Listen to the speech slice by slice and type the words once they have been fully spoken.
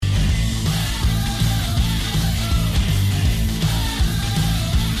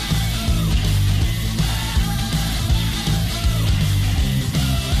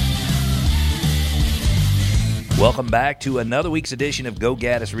Welcome back to another week's edition of Go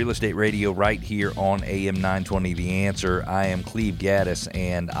Gaddis Real Estate Radio right here on AM 920 The Answer. I am Cleve Gaddis,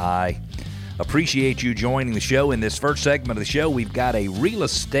 and I appreciate you joining the show. In this first segment of the show, we've got a real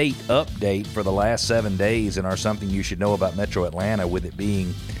estate update for the last 7 days in our Something You Should Know About Metro Atlanta, with it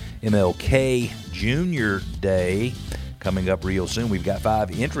being MLK Jr. Day coming up real soon. We've got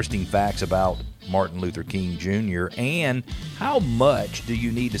 5 interesting facts about Martin Luther King Jr. and how much do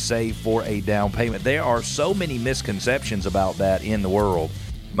you need to save for a down payment? There are so many misconceptions about that in the world.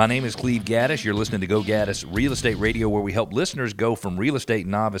 My name is Cleve Gaddis. You're listening to Go Gaddis Real Estate Radio, where we help listeners go from real estate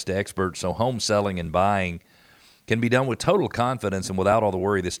novice to expert so home selling and buying can be done with total confidence and without all the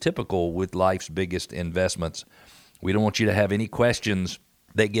worry that's typical with life's biggest investments. We don't want you to have any questions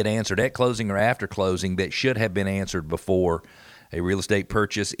that get answered at closing or after closing that should have been answered before. A real estate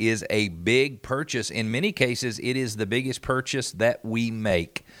purchase is a big purchase. In many cases, it is the biggest purchase that we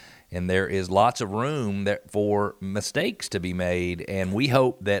make. And there is lots of room for mistakes to be made. And we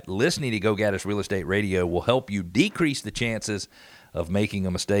hope that listening to Go Gaddis Real Estate Radio will help you decrease the chances of making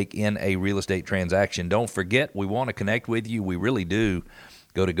a mistake in a real estate transaction. Don't forget, we want to connect with you. We really do.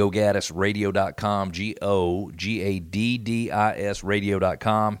 Go to GoGaddisRadio.com, GoGaddis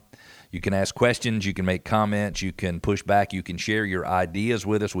Radio.com. You can ask questions, you can make comments, you can push back, you can share your ideas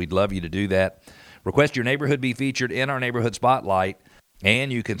with us. We'd love you to do that. Request your neighborhood be featured in our Neighborhood Spotlight,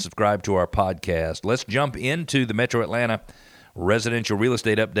 and you can subscribe to our podcast. Let's jump into the Metro Atlanta residential real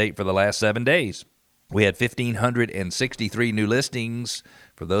estate update for the last 7 days. We had 1,563 new listings.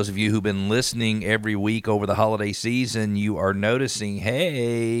 For those of you who've been listening every week over the holiday season, you are noticing,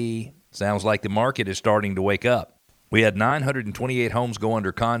 hey, sounds like the market is starting to wake up. We had 928 homes go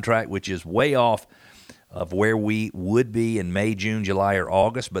under contract, which is way off of where we would be in May, June, July, or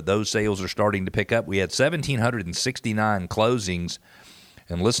August, but those sales are starting to pick up. We had 1,769 closings,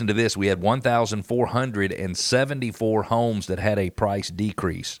 and listen to this, we had 1,474 homes that had a price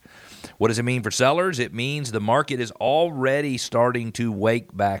decrease. What does it mean for sellers? It means the market is already starting to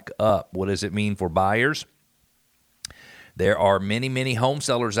wake back up. What does it mean for buyers? There are many, many home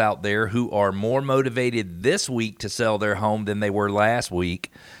sellers out there who are more motivated this week to sell their home than they were last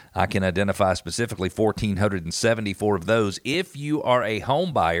week. I can identify specifically 1,474 of those. If you are a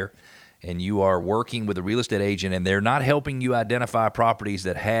home buyer and you are working with a real estate agent and they're not helping you identify properties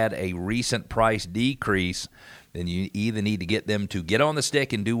that had a recent price decrease, then you either need to get them to get on the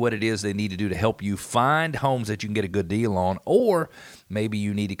stick and do what it is they need to do to help you find homes that you can get a good deal on, or maybe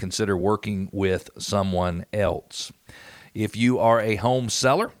you need to consider working with someone else. If you are a home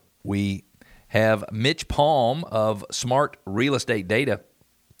seller, we have Mitch Palm of Smart Real Estate Data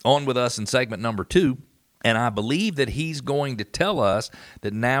on with us in segment number 2, and I believe that he's going to tell us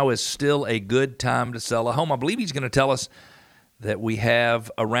that now is still a good time to sell a home. I believe he's going to tell us that we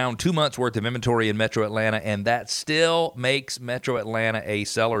have around 2 months' worth of inventory in Metro Atlanta, and that still makes Metro Atlanta a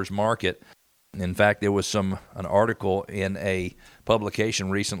seller's market. In fact, there was an article in a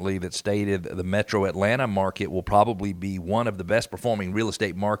publication recently that stated the Metro Atlanta market will probably be one of the best performing real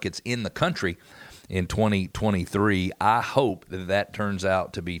estate markets in the country in 2023. I hope that turns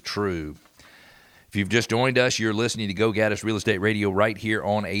out to be true. If you've just joined us, you're listening to Go Gaddis Real Estate Radio right here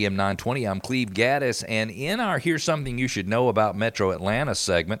on AM 920. I'm Cleve Gaddis, and in our Here's Something You Should Know About Metro Atlanta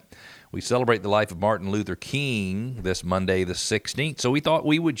segment, we celebrate the life of Martin Luther King this Monday the 16th, so we thought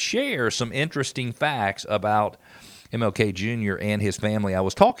we would share some interesting facts about MLK Jr. and his family. I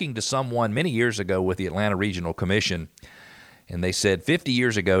was talking to someone many years ago with the Atlanta Regional Commission, and they said 50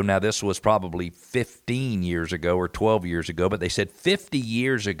 years ago, now this was probably 15 years ago or 12 years ago, but they said 50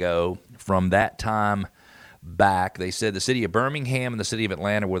 years ago from that time back, they said the city of Birmingham and the city of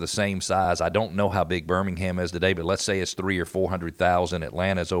Atlanta were the same size. I don't know how big Birmingham is today, but let's say it's 300,000 or 400,000.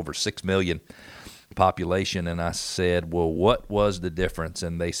 Atlanta's over 6 million population. And I said, well, what was the difference?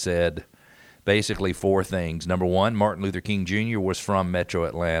 And they said basically 4 things. Number 1, Martin Luther King Jr. was from Metro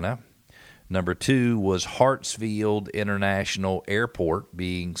Atlanta. Number 2 was Hartsfield International Airport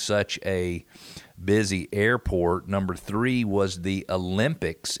being such a busy airport. Number 3 was the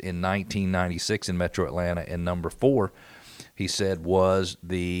Olympics in 1996 in Metro Atlanta. And number 4, he said, was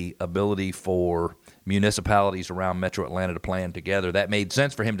the ability for municipalities around Metro Atlanta to plan together. That made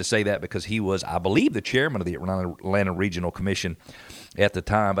sense for him to say that because he was, I believe, the chairman of the Atlanta Regional Commission at the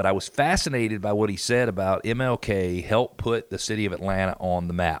time. But I was fascinated by what he said about MLK helped put the city of Atlanta on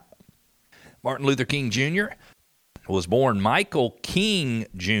the map. Martin Luther King Jr. was born Michael King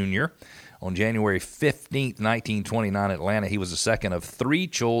Jr. on January 15th, 1929 in Atlanta. He was the second of 3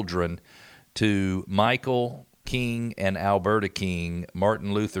 children to Michael King and Alberta King.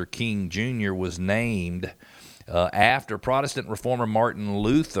 Martin Luther King Jr. was named after Protestant reformer Martin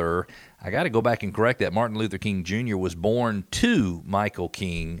Luther. I got to go back and correct that. Martin Luther King Jr. was born to Michael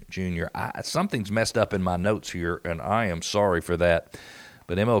King Jr. Something's messed up in my notes here, and I am sorry for that.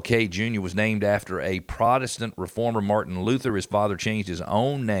 But MLK Jr. was named after a Protestant reformer, Martin Luther. His father changed his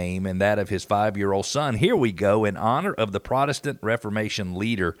own name and that of his 5-year-old son. Here we go. In honor of the Protestant Reformation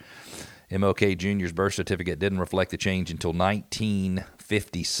leader, MLK Jr.'s birth certificate didn't reflect the change until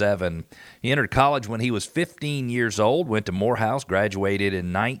 1957. He entered college when he was 15 years old, went to Morehouse, graduated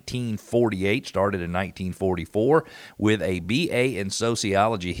in 1948, started in 1944 with a BA in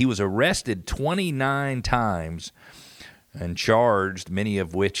sociology. He was arrested 29 times and charged many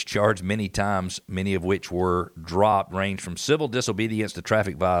times, many of which were dropped, ranged from civil disobedience to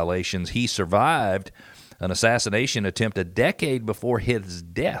traffic violations. He survived an assassination attempt a decade before his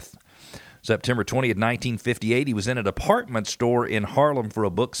death. September 20th, 1958, he was in a department store in Harlem for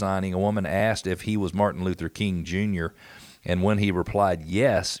a book signing. A woman asked if he was Martin Luther King Jr., and when he replied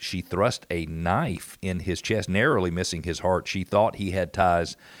yes, she thrust a knife in his chest, narrowly missing his heart. She thought he had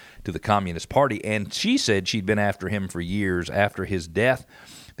ties to the Communist Party, and she said she'd been after him for years. After his death,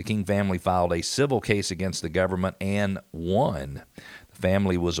 the King family filed a civil case against the government and won. The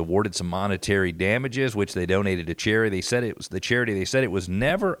family was awarded some monetary damages, which they donated to charity. They said it was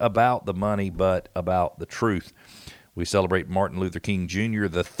never about the money, but about the truth. We celebrate Martin Luther King Jr.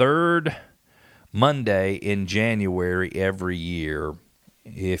 the third Monday in January every year.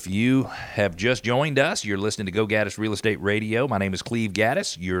 If you have just joined us, you're listening to Go Gaddis Real Estate Radio. My name is Cleve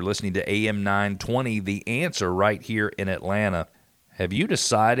Gaddis. You're listening to AM 920, The Answer, right here in Atlanta. Have you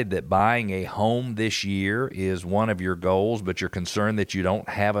decided that buying a home this year is one of your goals, but you're concerned that you don't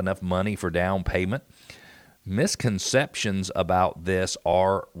have enough money for down payment? Misconceptions about this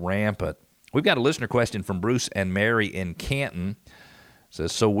are rampant. We've got a listener question from Bruce and Mary in Canton.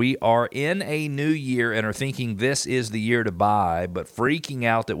 Says, so we are in a new year and are thinking this is the year to buy, but freaking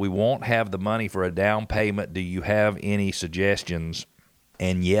out that we won't have the money for a down payment. Do you have any suggestions?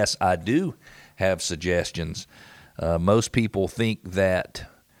 And yes, I do have suggestions. Most people think that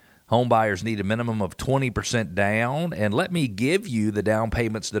home buyers need a minimum of 20% down, and let me give you the down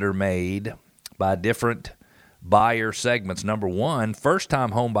payments that are made by different buyer segments. Number one,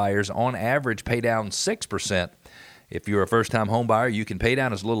 first-time home buyers on average pay down 6%. If you're a first-time home buyer, you can pay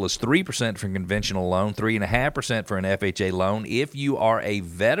down as little as 3% for a conventional loan, 3.5% for an FHA loan. If you are a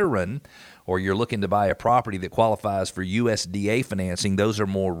veteran or you're looking to buy a property that qualifies for USDA financing, those are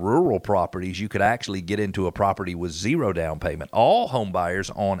more rural properties. You could actually get into a property with zero down payment. All home buyers,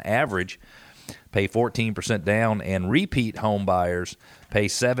 on average, pay 14% down, and repeat home buyers pay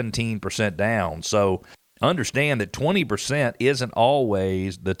 17% down. So understand that 20% isn't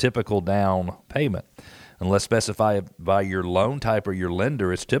always the typical down payment. Unless specified by your loan type or your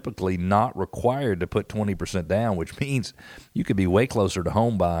lender, it's typically not required to put 20% down, which means you could be way closer to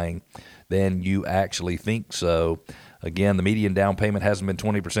home buying than you actually think so. Again, the median down payment hasn't been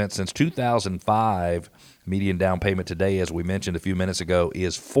 20% since 2005. Median down payment today, as we mentioned a few minutes ago,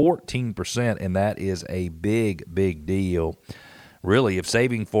 is 14%, and that is a big, big deal. Really, if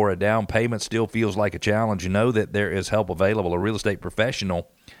saving for a down payment still feels like a challenge, know that there is help available. A real estate professional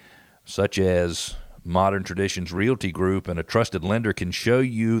such as Modern Traditions Realty Group and a trusted lender can show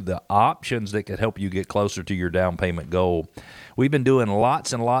you the options that could help you get closer to your down payment goal. We've been doing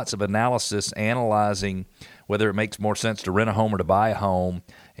lots and lots of analysis, analyzing whether it makes more sense to rent a home or to buy a home,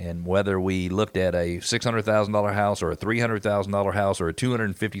 and whether we looked at a $600,000 house or a $300,000 house or a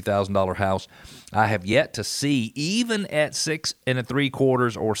 $250,000 house. I have yet to see, even at 6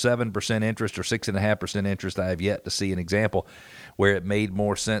 3/4 or 7% interest or 6.5% interest, I have yet to see an example where it made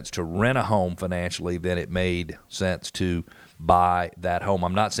more sense to rent a home financially than it made sense to buy that home.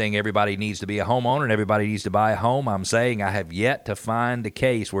 I'm not saying everybody needs to be a homeowner and everybody needs to buy a home. I'm saying I have yet to find a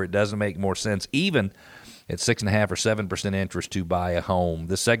case where it doesn't make more sense, even at 6.5% or 7% interest, to buy a home.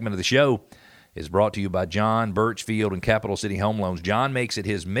 This segment of the show is brought to you by John Birchfield and Capital City Home Loans. John makes it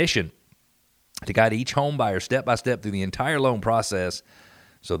his mission to guide each home buyer step by step through the entire loan process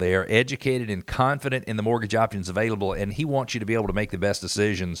so they are educated and confident in the mortgage options available, and he wants you to be able to make the best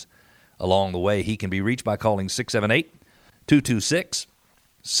decisions along the way. He can be reached by calling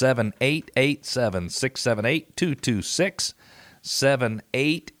 678-226-7887,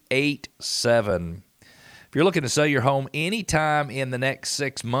 678-226-7887. If you're looking to sell your home anytime in the next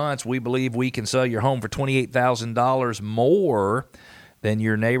 6 months, we believe we can sell your home for $28,000 more than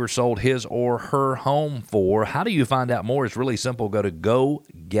your neighbor sold his or her home for. How do you find out more? It's really simple. Go to Go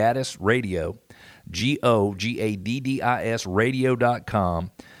Gaddis Radio, GOGADDIS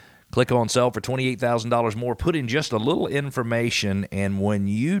radio.com. Click on sell for $28,000 more. Put in just a little information, and when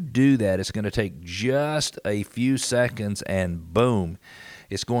you do that, it's going to take just a few seconds, and boom,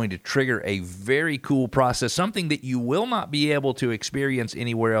 It's going to trigger a very cool process, something that you will not be able to experience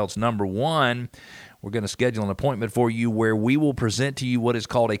anywhere else. Number one, we're going to schedule an appointment for you where we will present to you what is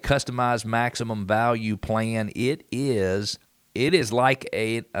called a customized maximum value plan. It is like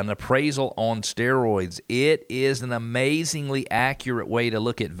an appraisal on steroids. It is an amazingly accurate way to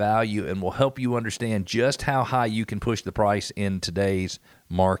look at value and will help you understand just how high you can push the price in today's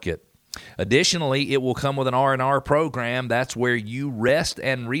market. Additionally, it will come with an R&R program. That's where you rest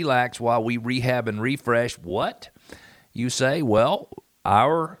and relax while we rehab and refresh. What? You say, well,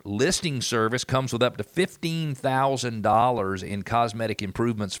 our listing service comes with up to $15,000 in cosmetic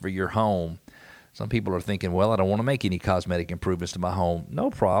improvements for your home. Some people are thinking, well, I don't want to make any cosmetic improvements to my home. No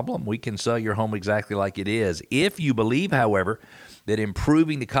problem. We can sell your home exactly like it is. If you believe, however, that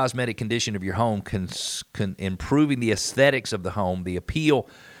improving the cosmetic condition of your home, improving the aesthetics of the home, the appeal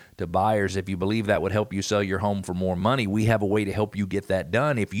to buyers, if you believe that would help you sell your home for more money, we have a way to help you get that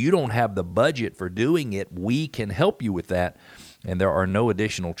done. If you don't have the budget for doing it, we can help you with that, and there are no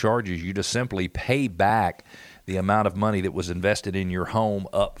additional charges. You just simply pay back the amount of money that was invested in your home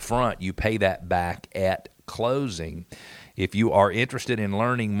up front. You pay that back at closing. If you are interested in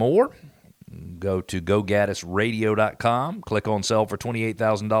learning more, go to GoGaddisRadio.com, click on Sell for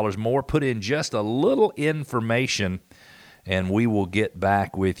 $28,000 more, put in just a little information, and we will get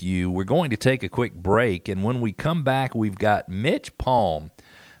back with you. We're going to take a quick break, and when we come back, we've got Mitch Palm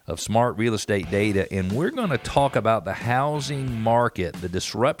of Smart Real Estate Data, and we're going to talk about the housing market, the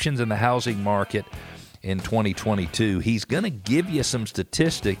disruptions in the housing market in 2022. He's going to give you some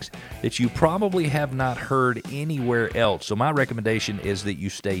statistics that you probably have not heard anywhere else. So my recommendation is that you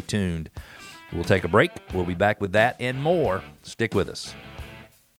stay tuned. We'll take a break. We'll be back with that and more. Stick with us.